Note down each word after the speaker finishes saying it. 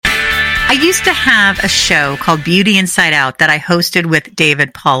I used to have a show called Beauty Inside Out that I hosted with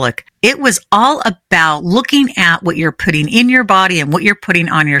David Pollock. It was all about looking at what you're putting in your body and what you're putting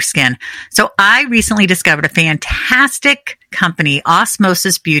on your skin. So I recently discovered a fantastic company,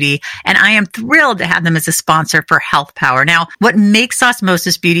 Osmosis Beauty, and I am thrilled to have them as a sponsor for Health Power. Now, what makes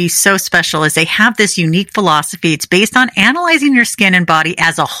Osmosis Beauty so special is they have this unique philosophy. It's based on analyzing your skin and body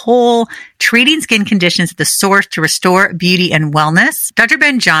as a whole, treating skin conditions at the source to restore beauty and wellness. Dr.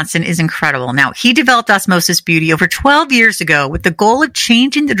 Ben Johnson is incredible. Now, he developed Osmosis Beauty over 12 years ago with the goal of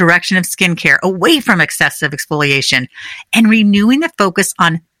changing the direction of skincare away from excessive exfoliation and renewing the focus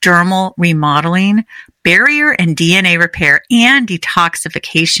on dermal remodeling, barrier and DNA repair, and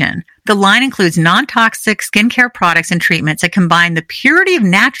detoxification. The line includes non-toxic skincare products and treatments that combine the purity of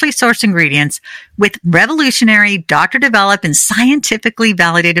naturally sourced ingredients with revolutionary, doctor-developed, and scientifically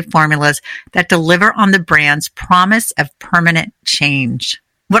validated formulas that deliver on the brand's promise of permanent change.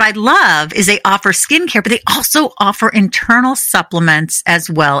 What I love is they offer skincare, but they also offer internal supplements as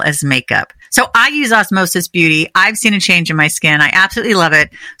well as makeup. So I use Osmosis Beauty. I've seen a change in my skin. I absolutely love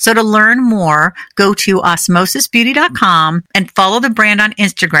it. So to learn more, go to osmosisbeauty.com and follow the brand on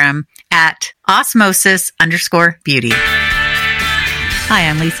Instagram at osmosis_beauty. Hi,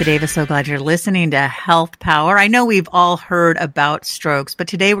 I'm Lisa Davis. So glad you're listening to Health Power. I know we've all heard about strokes, but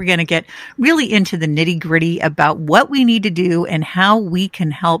today we're going to get really into the nitty-gritty about what we need to do and how we can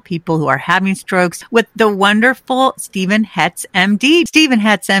help people who are having strokes with the wonderful Stephen Hetz, MD. Stephen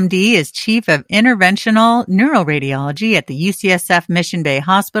Hetz, MD is Chief of Interventional Neuroradiology at the UCSF Mission Bay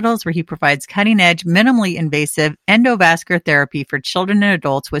Hospitals, where he provides cutting-edge, minimally invasive endovascular therapy for children and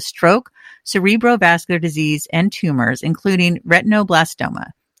adults with stroke, cerebrovascular disease, and tumors, including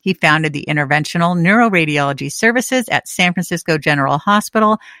retinoblastoma. He founded the Interventional Neuroradiology Services at San Francisco General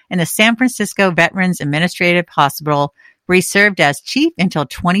Hospital and the San Francisco Veterans Administrative Hospital, where he served as chief until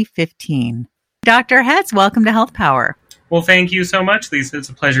 2015. Dr. Hetz, welcome to Health Power. Well, thank you so much, Lisa. It's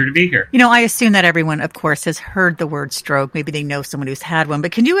a pleasure to be here. You know, I assume that everyone, of course, has heard the word stroke. Maybe they know someone who's had one.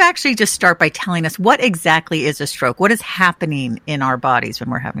 But can you actually just start by telling us what exactly is a stroke? What is happening in our bodies when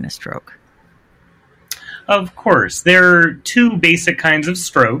we're having a stroke? Of course. There are two basic kinds of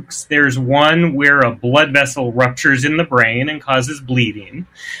strokes. There's one where a blood vessel ruptures in the brain and causes bleeding.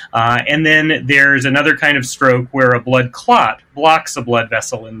 And then there's another kind of stroke where a blood clot blocks a blood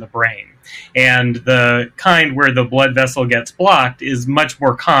vessel in the brain. And the kind where the blood vessel gets blocked is much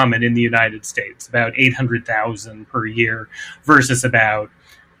more common in the United States, about 800,000 per year versus about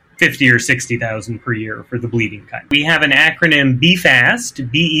 50 or 60,000 per year for the bleeding kind. We have an acronym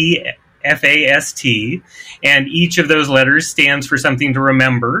BFAST, BEFAST, and each of those letters stands for something to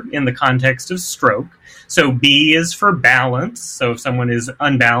remember in the context of stroke. So B is for balance. So if someone is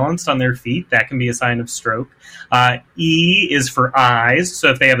unbalanced on their feet, that can be a sign of stroke. E is for eyes. So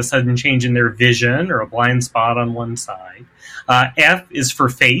if they have a sudden change in their vision or a blind spot on one side. F is for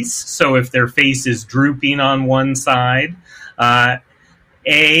face. So if their face is drooping on one side. A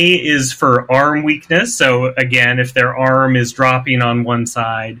is for arm weakness. So again, if their arm is dropping on one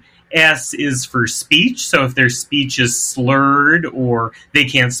side. S is for speech, so if their speech is slurred or they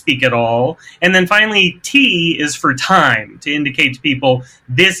can't speak at all. And then finally, T is for time, to indicate to people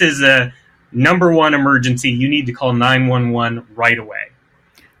this is a number one emergency. You need to call 911 right away.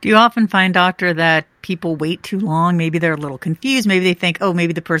 Do you often find, doctor, that people wait too long? Maybe they're a little confused. Maybe they think, oh,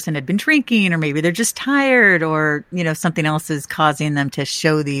 maybe the person had been drinking, or maybe they're just tired, or, you know, something else is causing them to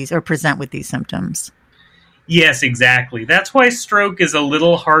show these or present with these symptoms. Yes, exactly. That's why stroke is a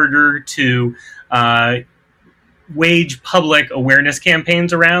little harder to wage public awareness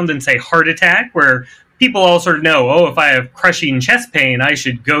campaigns around than, say, heart attack, where people all sort of know, oh, if I have crushing chest pain, I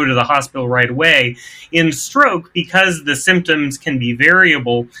should go to the hospital right away. In stroke, because the symptoms can be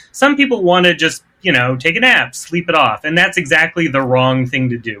variable, some people want to just, you know, take a nap, sleep it off. And that's exactly the wrong thing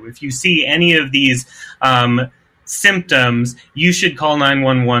to do. If you see any of these symptoms, you should call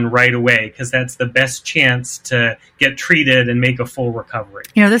 911 right away, because that's the best chance to get treated and make a full recovery.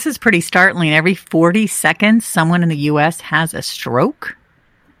 You know, this is pretty startling. Every 40 seconds, someone in the U.S. has a stroke?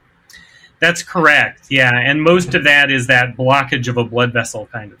 That's correct, yeah. And most of that is that blockage of a blood vessel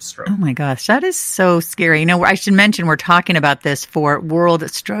kind of stroke. Oh my gosh, that is so scary. You know, I should mention we're talking about this for World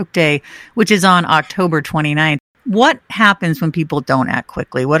Stroke Day, which is on October 29th. What happens when people don't act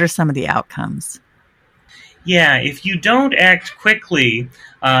quickly? What are some of the outcomes? Yeah, if you don't act quickly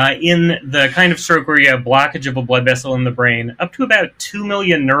in the kind of stroke where you have blockage of a blood vessel in the brain, up to about 2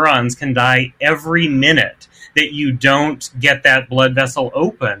 million neurons can die every minute that you don't get that blood vessel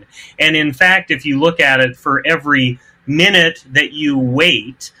open. And in fact, if you look at it, for every minute that you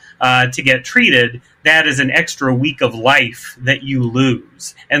wait, to get treated, that is an extra week of life that you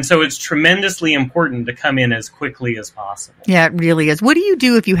lose. And so it's tremendously important to come in as quickly as possible. Yeah, it really is. What do you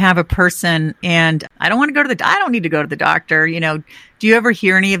do if you have a person and I don't need to go to the doctor? Do you ever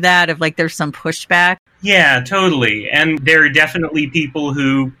hear any of that of like there's some pushback? Yeah, totally. And there are definitely people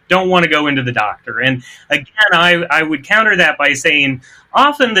who don't want to go into the doctor. And again, I would counter that by saying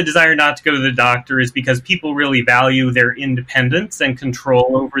often the desire not to go to the doctor is because people really value their independence and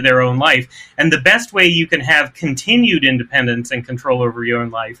control over their own life. And the best way you can have continued independence and control over your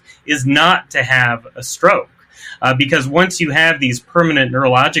own life is not to have a stroke. Because once you have these permanent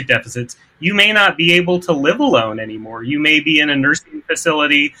neurologic deficits, you may not be able to live alone anymore. You may be in a nursing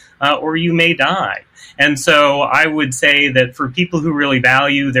facility or you may die. And so I would say that for people who really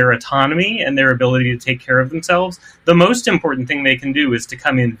value their autonomy and their ability to take care of themselves, the most important thing they can do is to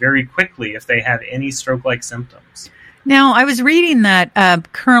come in very quickly if they have any stroke-like symptoms. Now, I was reading that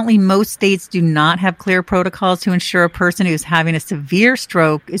currently most states do not have clear protocols to ensure a person who's having a severe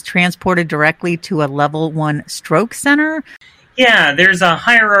stroke is transported directly to a level 1 stroke center. Yeah, there's a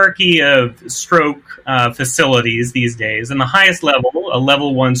hierarchy of stroke facilities these days, and the highest level, a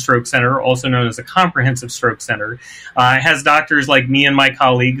level 1 stroke center, also known as a comprehensive stroke center, has doctors like me and my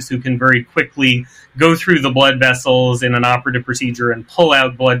colleagues who can very quickly go through the blood vessels in an operative procedure and pull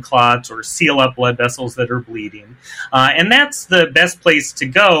out blood clots or seal up blood vessels that are bleeding. And that's the best place to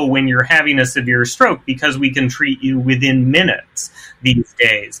go when you're having a severe stroke because we can treat you within minutes these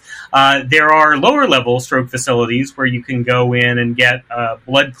days. There are lower level stroke facilities where you can go in and get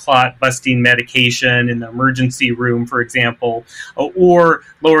blood clot busting medication in the emergency room, for example, or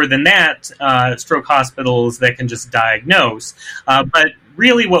lower than that, stroke hospitals that can just diagnose. But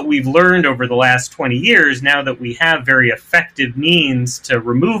really what we've learned over the last 20 years, now that we have very effective means to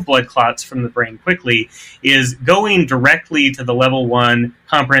remove blood clots from the brain quickly, is going directly to the level 1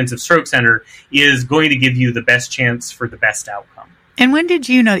 comprehensive stroke center is going to give you the best chance for the best outcome. And when did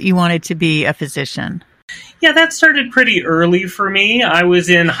you know that you wanted to be a physician? Yeah, that started pretty early for me. I was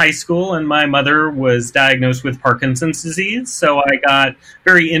in high school and my mother was diagnosed with Parkinson's disease. So I got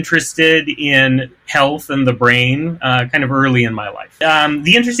very interested in health and the brain kind of early in my life.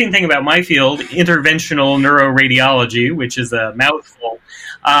 The interesting thing about my field, interventional neuroradiology, which is a mouthful,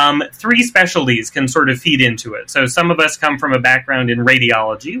 3 specialties can sort of feed into it. So some of us come from a background in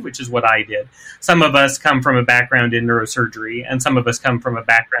radiology, which is what I did. Some of us come from a background in neurosurgery, and some of us come from a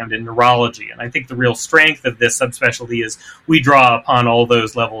background in neurology. And I think the real strength of this subspecialty is we draw upon all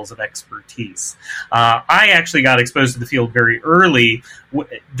those levels of expertise. I actually got exposed to the field very early.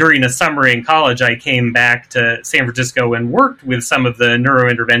 During a summer in college, I came back to San Francisco and worked with some of the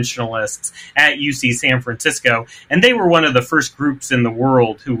neurointerventionalists at UC San Francisco, and they were one of the first groups in the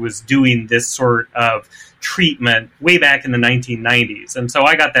world who was doing this sort of treatment way back in the 1990s. And so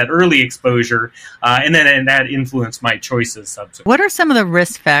I got that early exposure, and that influenced my choices subsequently. What are some of the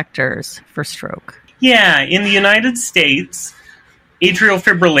risk factors for stroke? Yeah, in the United States, atrial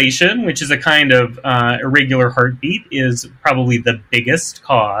fibrillation, which is a kind of irregular heartbeat, is probably the biggest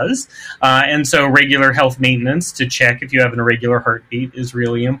cause. And so regular health maintenance to check if you have an irregular heartbeat is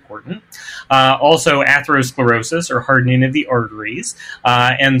really important. Also atherosclerosis, or hardening of the arteries.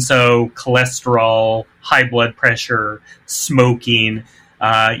 And so cholesterol, high blood pressure, smoking,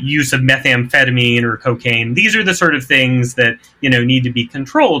 use of methamphetamine or cocaine. These are the sort of things that, need to be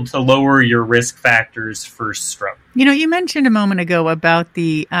controlled to lower your risk factors for stroke. You mentioned a moment ago about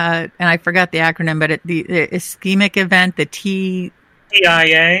the, and I forgot the acronym, but the ischemic event, the TIA.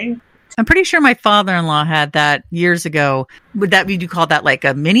 I'm pretty sure my father-in-law had that years ago. Would you call that like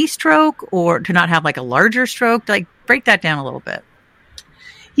a mini stroke, or to not have like a larger stroke? Like, break that down a little bit.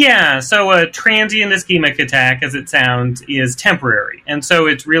 Yeah, so a transient ischemic attack, as it sounds, is temporary. And so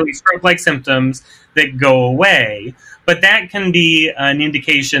it's really stroke-like symptoms that go away. But that can be an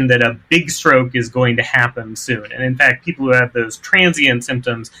indication that a big stroke is going to happen soon. And in fact, people who have those transient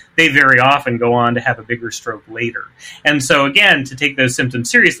symptoms, they very often go on to have a bigger stroke later. And so again, to take those symptoms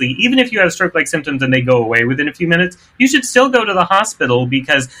seriously, even if you have stroke-like symptoms and they go away within a few minutes, you should still go to the hospital,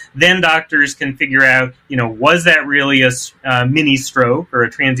 because then doctors can figure out, was that really a mini stroke or a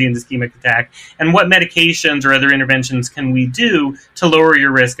transient ischemic attack? And what medications or other interventions can we do to lower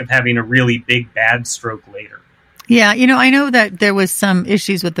your risk of having a really big, bad stroke later? Yeah, I know that there was some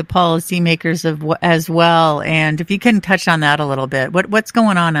issues with the policymakers as well, and if you can touch on that a little bit, what's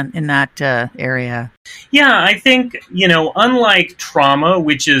going on in that area? Yeah, I think, unlike trauma,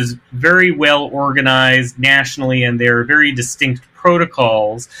 which is very well organized nationally and there are very distinct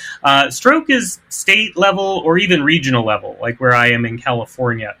protocols, stroke is state level or even regional level, like where I am in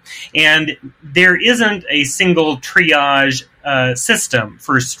California. And there isn't a single triage system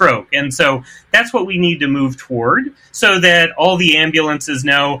for stroke. And so that's what we need to move toward, so that all the ambulances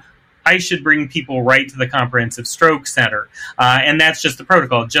know, I should bring people right to the Comprehensive Stroke Center. And that's just the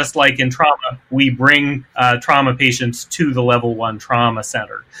protocol. Just like in trauma, we bring trauma patients to the Level 1 Trauma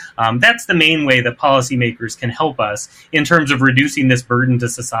Center. That's the main way that policymakers can help us in terms of reducing this burden to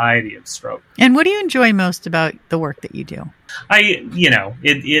society of stroke. And what do you enjoy most about the work that you do?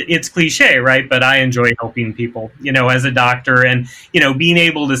 It's cliche, right? But I enjoy helping people, as a doctor, and, being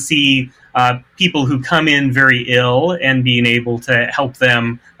able to see people who come in very ill and being able to help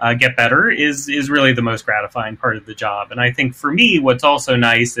them get better is really the most gratifying part of the job. And I think for me, what's also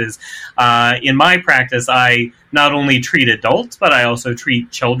nice is in my practice, I not only treat adults, but I also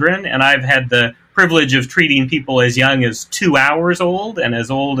treat children. And I've had the privilege of treating people as young as 2 hours old and as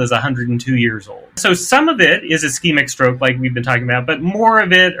old as 102 years old. So some of it is ischemic stroke, like we've been talking about, but more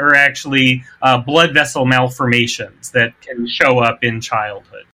of it are actually blood vessel malformations that can show up in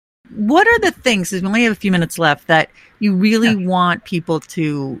childhood. What are the things, because we only have a few minutes left, that you really want people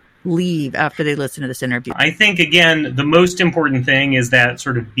to leave after they listen to this interview? I think, again, the most important thing is that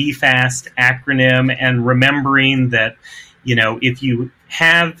sort of BFAST acronym, and remembering that, if you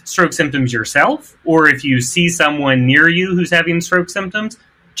have stroke symptoms yourself, or if you see someone near you who's having stroke symptoms,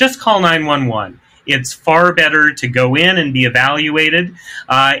 just call 911. It's far better to go in and be evaluated.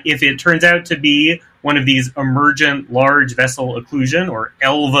 If it turns out to be one of these emergent large vessel occlusion, or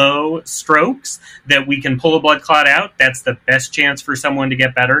ELVO strokes, that we can pull a blood clot out, that's the best chance for someone to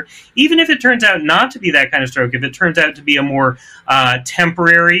get better. Even if it turns out not to be that kind of stroke, if it turns out to be a more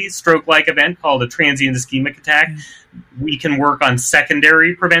temporary stroke-like event called a transient ischemic attack, we can work on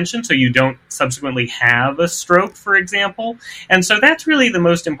secondary prevention so you don't subsequently have a stroke, for example. And so that's really the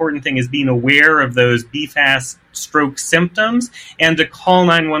most important thing, is being aware of those BFAST stroke symptoms and to call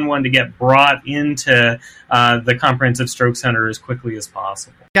 911 to get brought into the Comprehensive Stroke Center as quickly as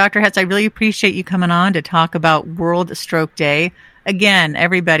possible. Dr. Hetz, I really appreciate you coming on to talk about World Stroke Day. Again,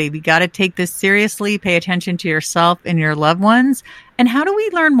 everybody, we got to take this seriously, pay attention to yourself and your loved ones. And how do we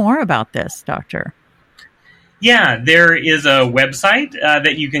learn more about this, Doctor? Yeah, there is a website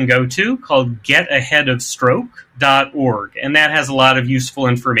that you can go to called getaheadofstroke.org, and that has a lot of useful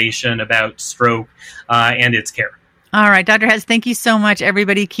information about stroke and its care. All right, Dr. Hetz, thank you so much.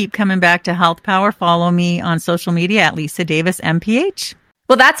 Everybody keep coming back to Health Power. Follow me on social media at Lisa Davis, MPH.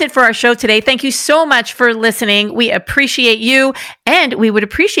 Well, that's it for our show today. Thank you so much for listening. We appreciate you, and we would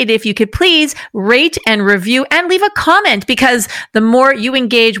appreciate it if you could please rate and review and leave a comment, because the more you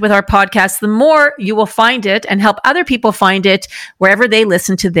engage with our podcast, the more you will find it and help other people find it wherever they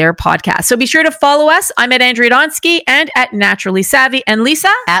listen to their podcast. So be sure to follow us. I'm at Andrea Donsky and at Naturally Savvy, and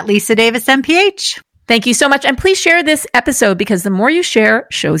Lisa at Lisa Davis, MPH. Thank you so much. And please share this episode, because the more you share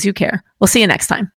shows you care. We'll see you next time.